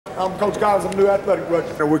I'm Coach Collins. I'm the new athletic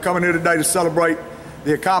director. We're coming here today to celebrate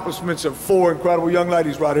the accomplishments of 4 incredible young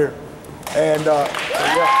ladies right here. And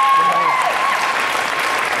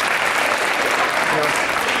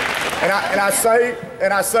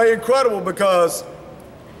I say incredible because,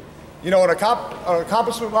 you know, an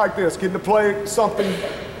accomplishment like this, getting to play something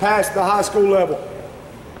past the high school level,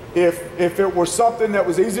 if it were something that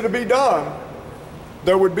was easy to be done,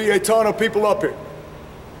 there would be a ton of people up here.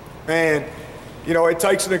 And, you know, it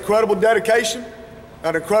takes an incredible dedication,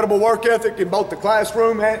 an incredible work ethic in both the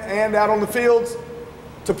classroom and out on the fields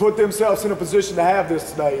to put themselves in a position to have this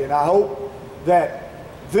today. And I hope that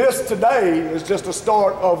this today is just a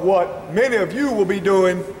start of what many of you will be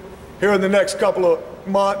doing here in the next couple of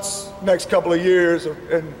months, next couple of years,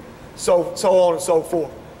 and so on and so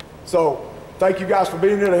forth. So thank you guys for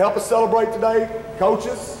being here to help us celebrate today.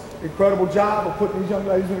 Coaches, incredible job of putting these young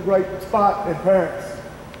ladies in a great spot, and parents,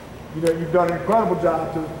 you know, you've done an incredible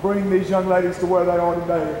job to bring these young ladies to where they are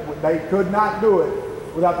today. They could not do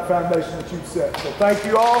it without the foundation that you've set. So thank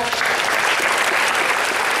you all. And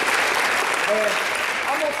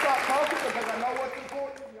I'm going to stop talking because I know what's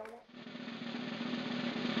important.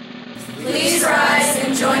 Please rise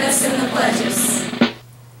and join us in the pledges.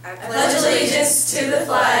 I pledge allegiance to the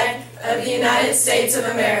flag of the United States of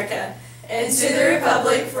America and to the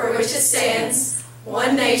republic for which it stands,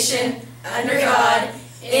 one nation, under God,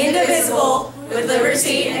 indivisible, with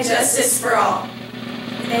liberty and justice for all.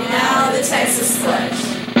 And now the Texas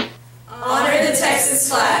Pledge. Honor the Texas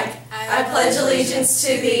flag. I pledge allegiance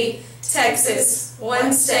to thee, Texas,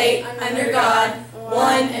 one state, under God,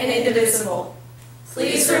 one and indivisible.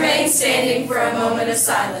 Please remain standing for a moment of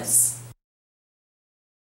silence.